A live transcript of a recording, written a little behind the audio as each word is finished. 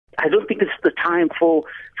I don't think it's the time for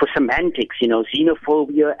semantics,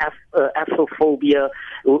 xenophobia, Afrophobia.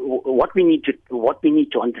 What we need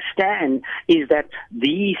to understand is that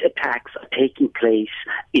these attacks are taking place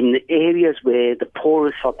in the areas where the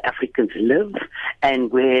poorest South Africans live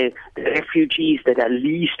and where the refugees that are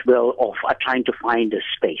least well off are trying to find a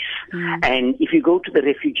space. And if you go to the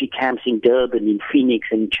refugee camps in Durban, in Phoenix,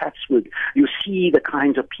 and in Chatsworth, you see the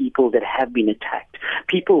kinds of people that have been attacked.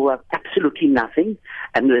 People who have absolutely nothing,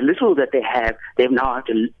 and the little that they have, they've now had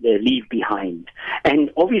to leave behind. And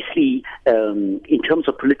obviously, in terms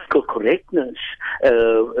of political correctness,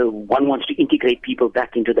 one wants to integrate people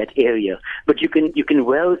back into that area. But you can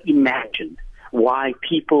well imagine why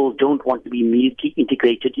people don't want to be immediately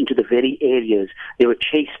integrated into the very areas they were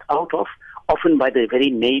chased out of, often by the very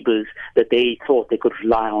neighbors that they thought they could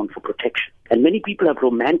rely on for protection. And many people have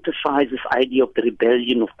romanticized this idea of the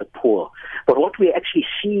rebellion of the poor. But what we're actually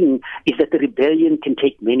seeing is that the rebellion can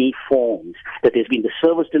take many forms. That there's been the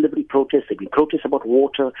service delivery protests, there's been protests about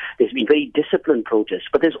water, there's been very disciplined protests.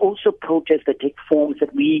 But there's also protests that take forms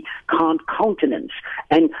that we can't countenance.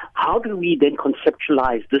 And how do we then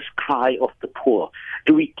conceptualize this cry of the poor?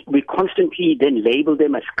 Do we constantly then label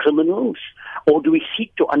them as criminals? Or do we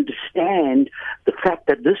seek to understand the fact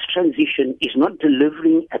that this transition is not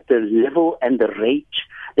delivering at the level and the rate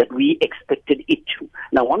that we expected it to?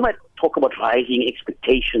 Now, one might talk about rising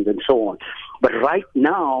expectations and so on, but right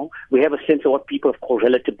now we have a sense of what people have called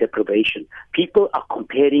relative deprivation. People are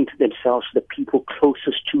comparing to themselves to the people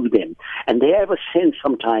closest to them, and they have a sense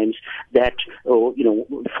sometimes that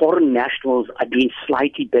foreign nationals are doing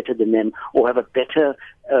slightly better than them or have a better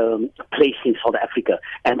place in South Africa,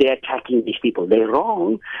 and they're attacking these people. They're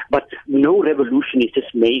wrong, but no revolution is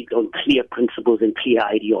just made on clear principles and clear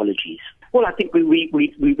ideologies. Well, I think we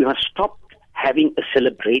must stop having a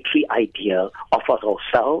celebratory idea of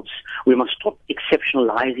ourselves. We must stop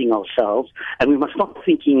exceptionalizing ourselves, and we must stop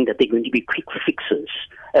thinking that they're going to be quick fixes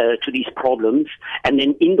to these problems. And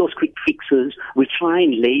then in those quick fixes, we try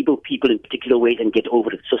and label people in particular ways and get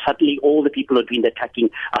over it. So suddenly all the people who have been attacking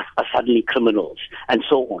are suddenly criminals, and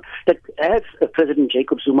so on. That, as President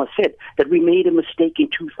Jacob Zuma said, that we made a mistake in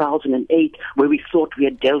 2008 where we thought we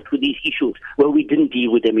had dealt with these issues. Well, we didn't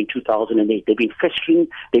deal with them in 2008. They've been festering,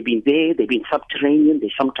 they've been there, they've been subterranean, they've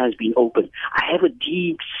sometimes been open. I have a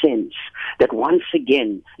deep sense that once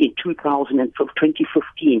again in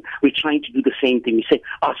 2015, we're trying to do the same thing. We say,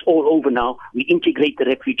 us all over now, we integrate the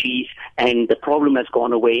refugees and the problem has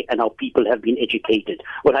gone away and our people have been educated.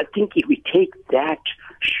 Well, I think if we take that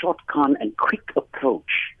shotgun and quick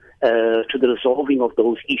approach to the resolving of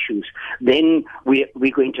those issues, then we're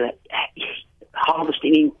going to harvest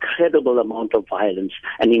an incredible amount of violence,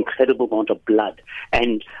 an incredible amount of blood.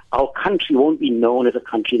 And our country won't be known as a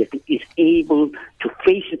country that is able to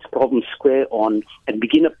face its problems square on and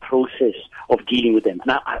begin a process of dealing with them.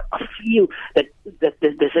 And I feel that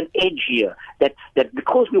there's an edge here, that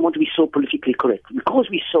because we want to be so politically correct, because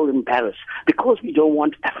we're so embarrassed, because we don't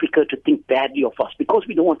want Africa to think badly of us, because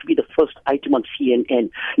we don't want to be the first item on CNN,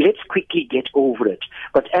 let's quickly get over it.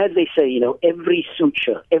 But as they say, every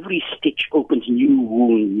suture, every stitch opens new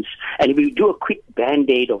wounds. And if we do a quick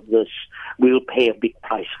Band-Aid of this, we'll pay a big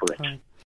price for it. Right.